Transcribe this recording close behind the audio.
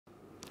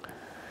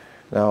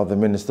Now, the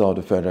Minister of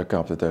the Federal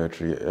Capital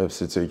Territory,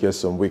 FCT,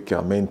 Nyesom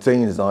Wike,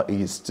 maintains that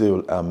he is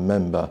still a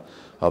member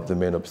of the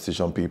main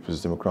opposition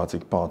People's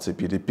Democratic Party,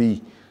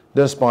 P.D.P,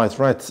 despite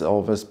threats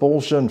of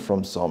expulsion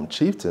from some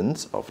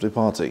chieftains of the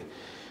party.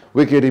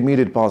 Wike, the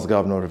immediate past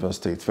governor of Rivers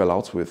State, fell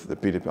out with the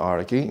P.D.P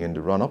hierarchy in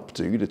the run-up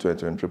to the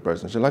 2023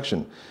 presidential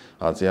election,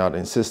 as he had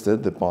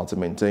insisted the party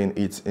maintain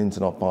its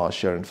internal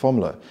power-sharing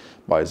formula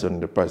by zoning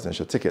the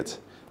presidential ticket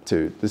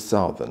to the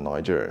southern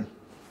Nigeria.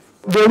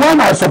 The one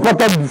I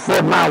supported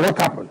before, now what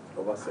happened?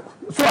 So what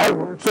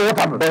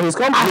happened? But his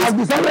company, I have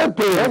decided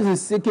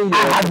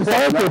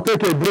to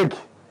take a break.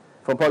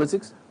 From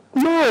politics?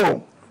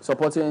 No.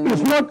 Supporting?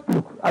 It's not.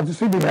 Look, as you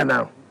see me here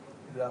now,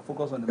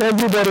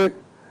 everybody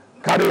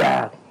carry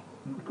a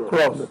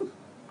cross.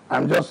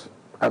 I'm just,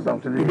 as I'm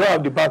telling you. You don't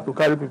have the path to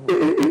carry people.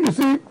 You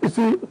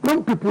see,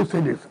 when people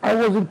say this, I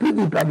was in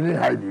P.D.P, I didn't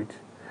hide it.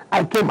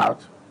 I came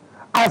out.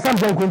 I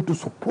said I'm going to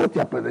support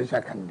your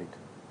presidential candidate.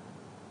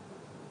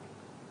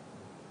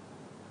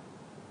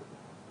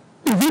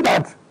 Is it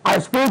that I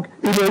spoke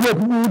in a way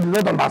people do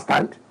not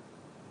understand?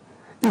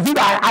 Is it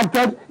that I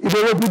acted in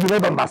a way people do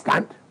not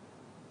understand?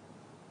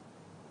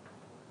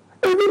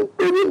 Even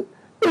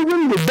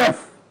the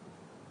deaf,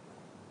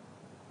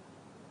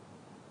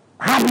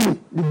 hardly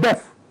the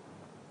deaf.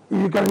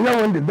 You can hear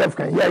when the deaf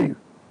can hear you.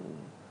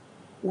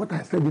 What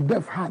I said, the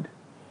deaf heard.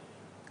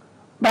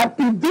 But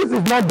if this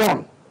is not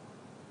done,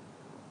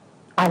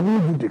 I will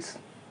do this.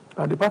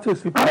 And the party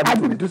is to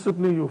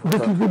discipline you for that.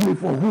 Discipline me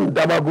for who?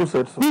 Dabago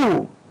said so.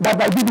 Who? That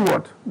I did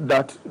what?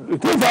 That who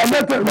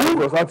violated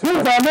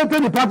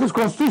the party's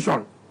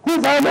constitution?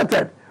 Who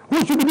violated?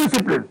 Who should be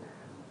disciplined?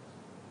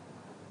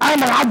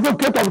 I'm an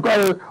advocate of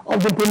the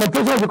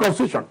implementation of the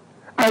constitution.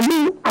 And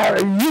you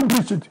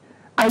breach it.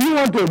 And you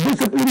want to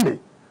discipline me.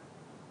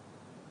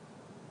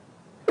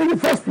 In the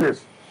first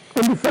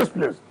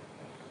place,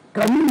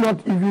 can you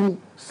not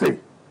even say,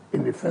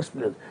 in the first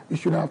place, you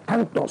should have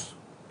thanked us?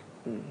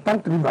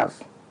 Thank Rivers.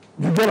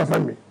 Did you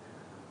understand me?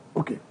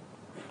 Okay.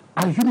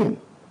 Assuming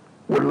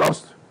we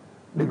lost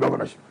the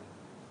governorship,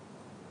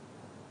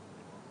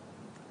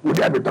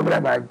 would I be talking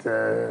about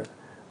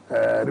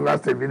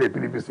Rivers State being a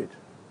P.D.P state?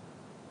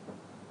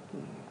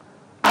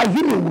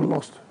 Assuming we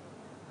lost.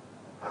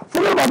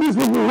 Forget about these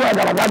people who are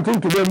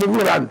gallivanting today,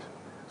 moving around,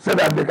 so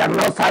that they can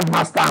now serve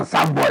master and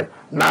serve boy.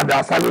 Now they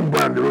are serving boy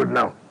on the road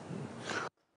now.